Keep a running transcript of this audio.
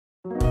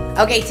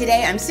Okay,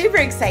 today I'm super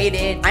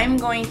excited. I'm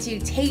going to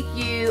take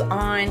you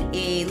on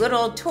a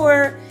little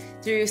tour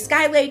through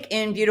Skylake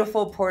in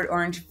beautiful Port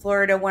Orange,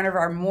 Florida, one of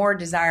our more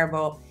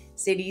desirable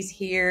cities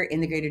here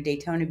in the greater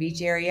Daytona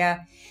Beach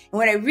area. And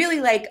what I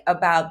really like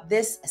about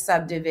this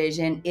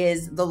subdivision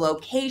is the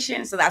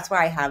location. So that's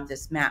why I have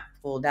this map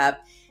pulled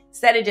up.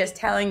 Instead of just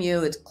telling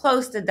you it's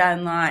close to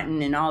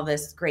Dunlawton and all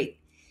this great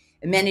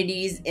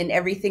amenities and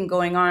everything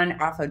going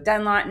on off of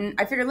Dunlawton,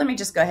 I figured let me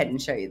just go ahead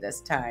and show you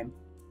this time.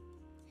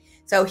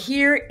 So this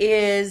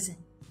is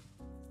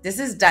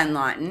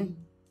Dunlawton,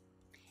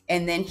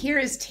 and then here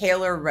is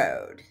Taylor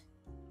Road.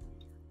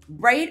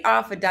 Right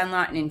off of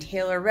Dunlawton and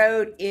Taylor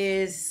Road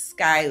is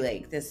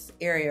Skylake, this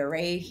area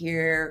right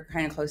here,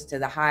 kind of close to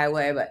the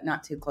highway, but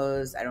not too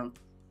close. I don't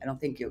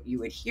think you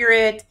would hear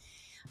it.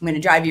 I'm going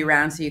to drive you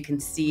around so you can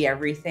see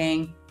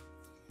everything.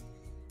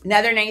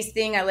 Another nice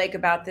thing I like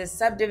about this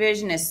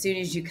subdivision, as soon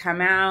as you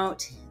come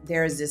out,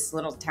 there's this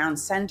little town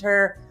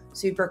center,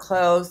 super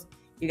close.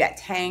 You got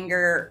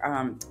Tanger,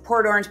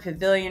 Port Orange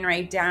Pavilion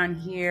right down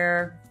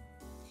here.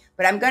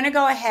 But I'm going to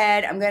go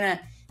ahead. I'm going to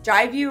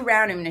drive you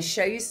around. I'm going to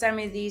show you some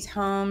of these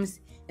homes.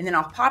 And then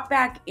I'll pop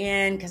back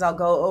in because I'll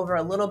go over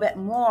a little bit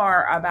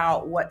more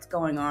about what's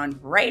going on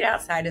right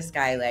outside of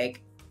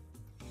Skylake.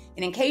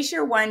 And in case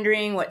you're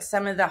wondering what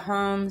some of the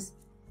homes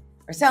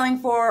are selling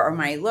for or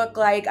might look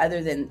like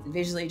other than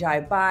visually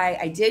drive by,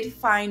 I did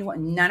find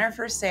one. None are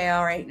for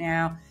sale right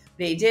now.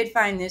 But I did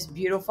find this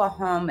beautiful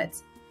home.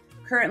 It's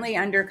currently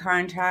under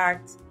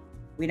contract.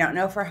 We don't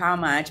know for how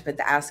much, but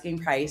the asking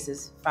price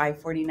is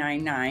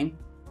 $549,900.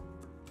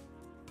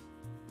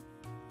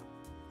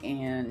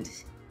 And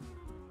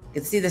you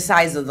can see the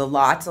size of the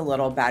lot's a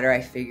little better,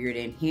 I figured,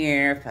 in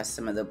here, plus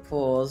some of the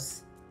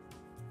pools.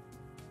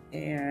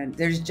 And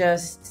there's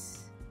just,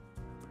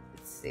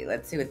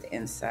 let's see what the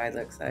inside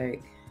looks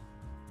like.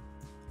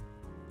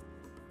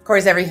 Of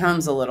course, every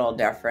home's a little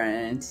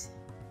different.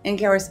 And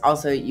of course,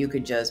 also you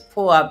could just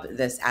pull up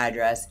this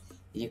address.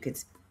 You could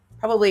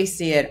probably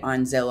see it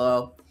on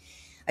Zillow.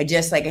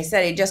 Like I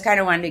said, I just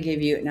kind of wanted to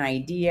give you an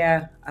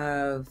idea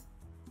of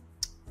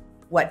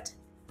what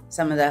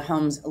some of the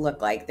homes look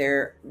like.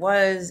 There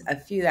was a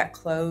few that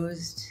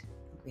closed.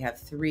 We have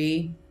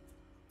 3.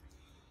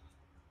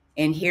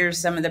 And here's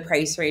some of the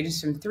price ranges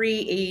from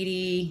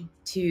 $380,000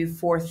 to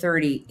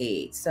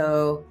 $438,000.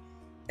 So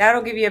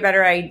that'll give you a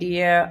better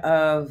idea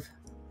of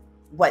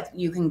what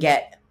you can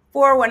get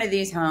for one of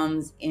these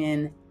homes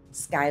in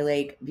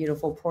Skylake,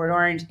 beautiful Port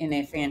Orange, in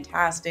a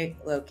fantastic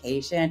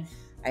location.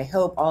 I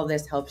hope all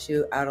this helps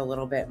you out a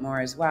little bit more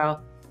as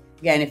well.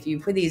 Again, if you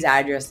put these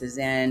addresses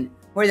in,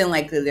 more than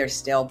likely they're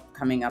still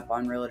coming up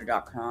on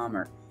realtor.com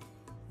or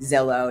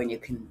Zillow, and you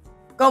can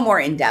go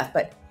more in depth.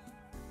 But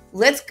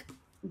let's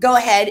go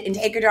ahead and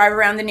take a drive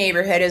around the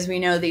neighborhood. As we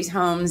know, these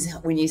homes,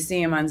 when you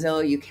see them on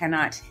Zillow, you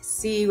cannot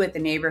see what the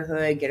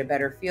neighborhood, get a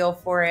better feel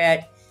for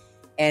it.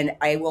 And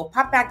I will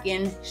pop back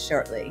in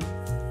shortly.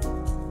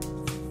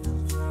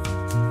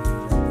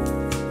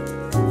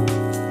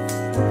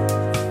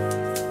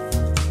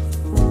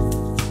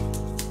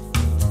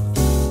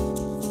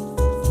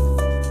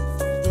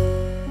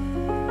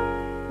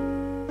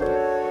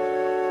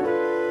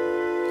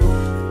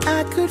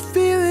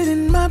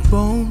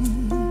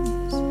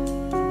 Bones.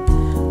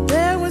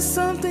 There was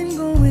something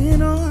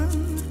going on,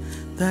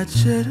 that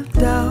shade of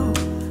doubt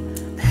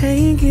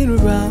hanging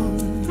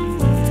around.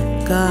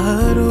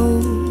 God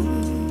knows,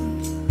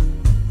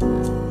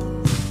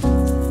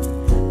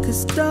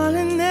 'cause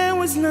darling, there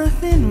was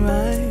nothing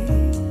right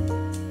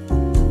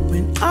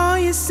when all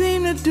you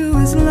seem to do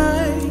is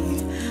lie.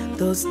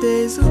 Those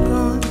days are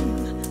gone.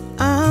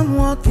 I'm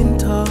walking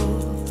tall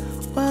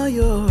while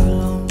you're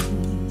alone.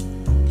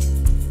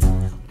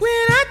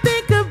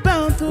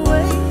 The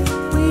way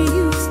we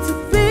used to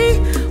be,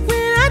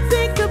 when I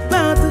think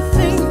about the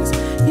things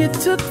you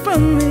took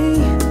from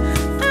me,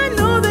 I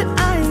know that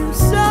I am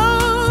so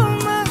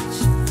much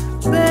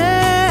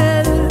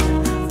better.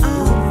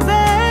 I'm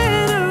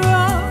better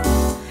off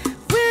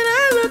when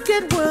I look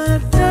at what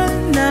I've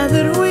done now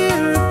that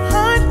we're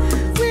apart.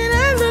 When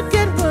I look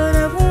at what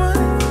I've won,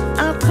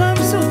 I've come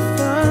so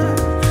far.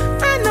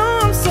 I know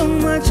I'm so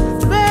much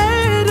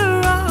better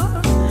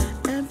off,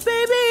 and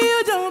baby,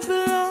 you don't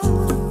belong.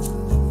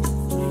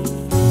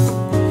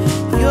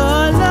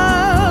 Your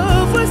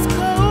love was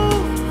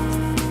cold,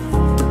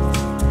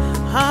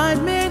 heart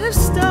made of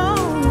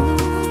stone.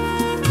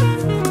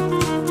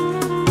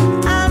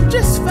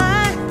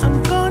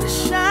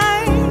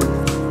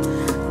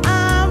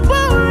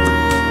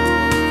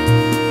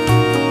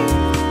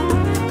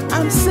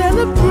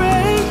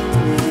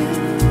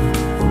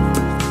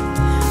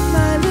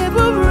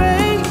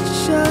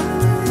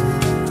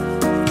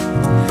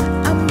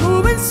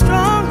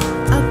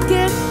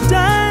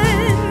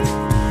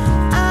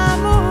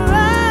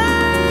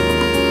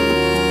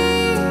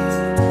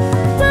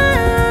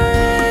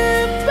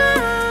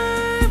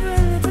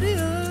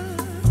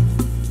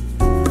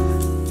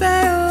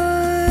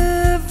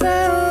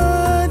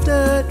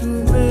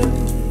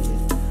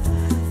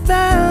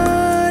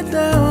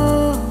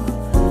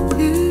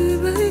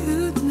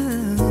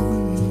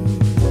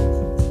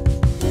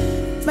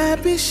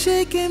 might be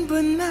shaken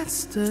but not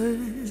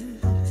stirred.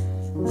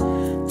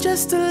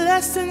 Just a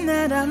lesson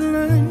that I've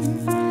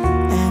learned.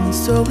 And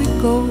so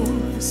it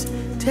goes,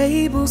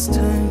 tables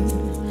turn,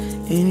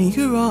 and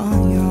you're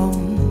on your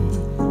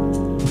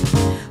own.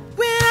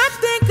 When I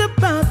think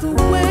about the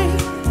way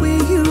we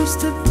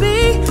used to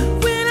be,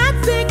 when I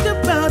think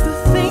about the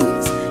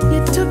things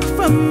you took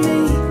from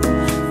me,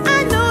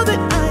 I know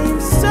that I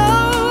am so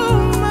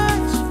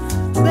much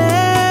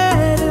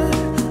better.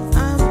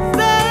 I'm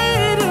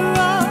better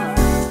off.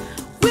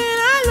 When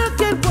I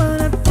look at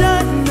what I've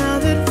done now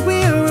that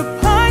we're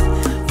apart,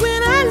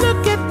 when I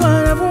look at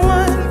what I've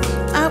won,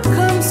 I've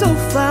come so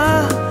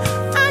far.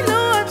 I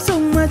know I'm so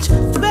much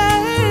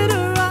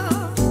better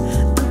off.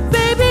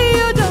 Baby,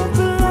 you don't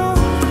belong.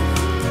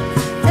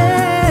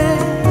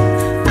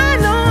 I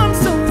know I'm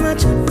so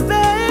much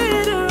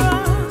better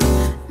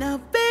off. Now,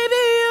 baby,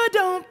 you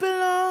don't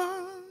belong.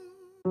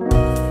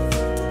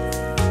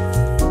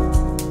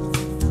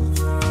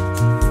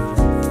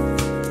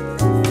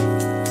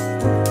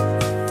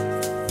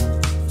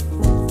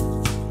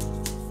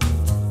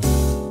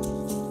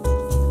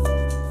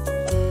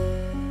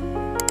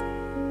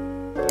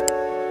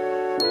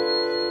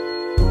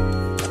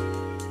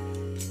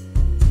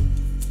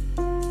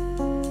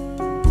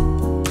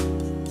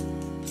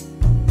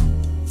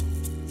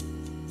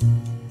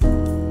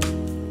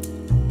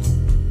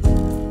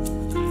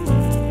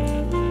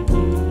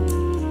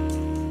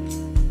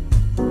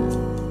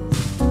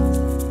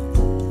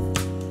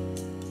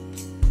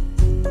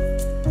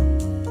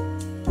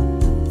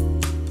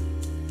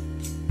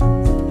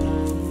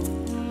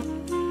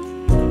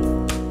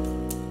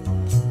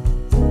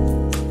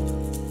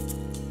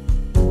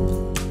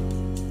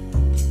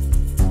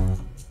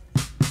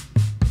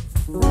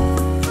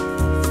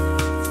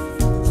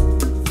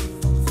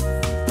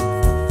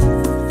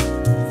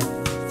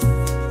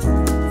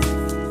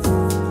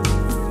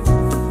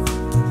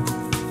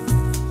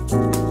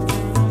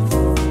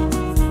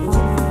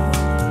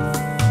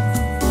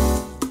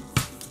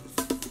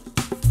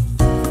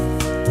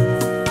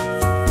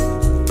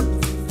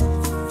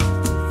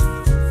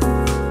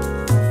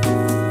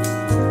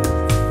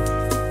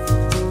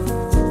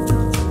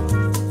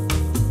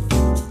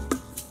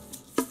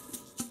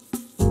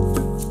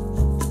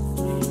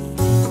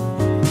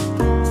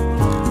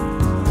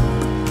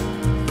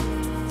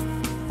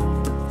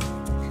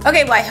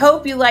 Okay, well, I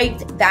hope you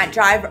liked that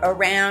drive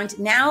around.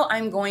 Now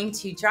I'm going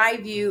to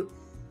drive you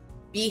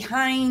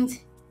behind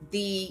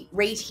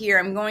right here.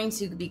 I'm going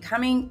to be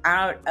coming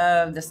out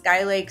of the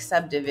Skylake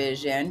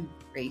Subdivision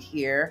right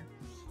here.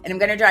 And I'm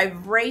going to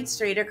drive right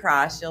straight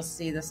across. You'll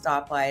see the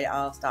stoplight.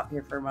 I'll stop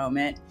here for a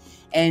moment.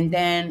 And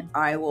then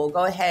I will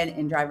go ahead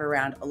and drive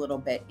around a little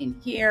bit in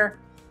here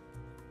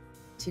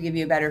to give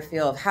you a better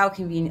feel of how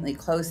conveniently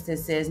close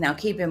this is. Now,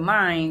 keep in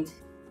mind,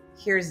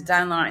 here's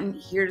Dunlawton.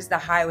 Here's the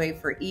highway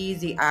for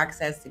easy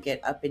access to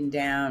get up and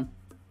down.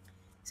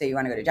 So you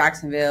want to go to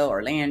Jacksonville,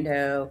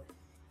 Orlando.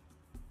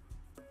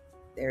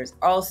 There's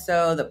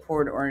also the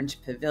Port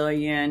Orange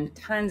Pavilion.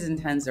 Tons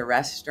and tons of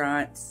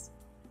restaurants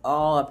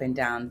all up and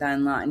down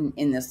Dunlawton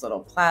in this little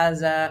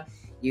plaza.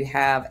 You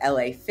have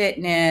LA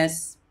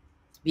Fitness,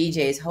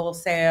 BJ's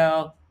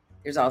Wholesale.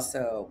 There's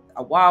also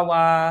a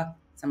Wawa,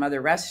 some other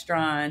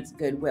restaurants,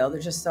 Goodwill.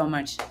 There's just so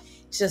much.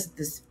 It's just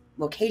this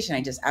location.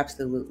 I just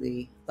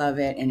absolutely love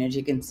it. And as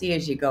you can see,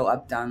 as you go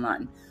up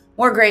Dunlawton,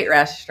 more great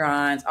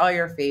restaurants, all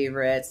your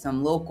favorites,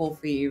 some local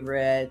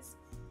favorites.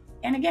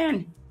 And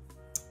again,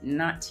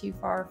 not too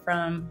far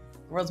from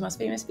the world's most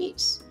famous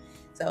beach.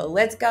 So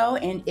let's go.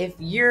 And if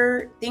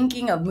you're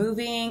thinking of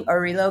moving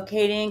or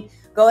relocating,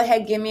 go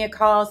ahead, give me a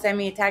call, send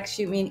me a text,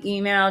 shoot me an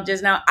email.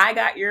 Just know I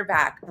got your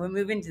back. We're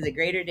moving to the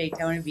greater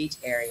Daytona Beach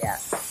area.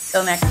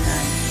 Till next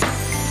time.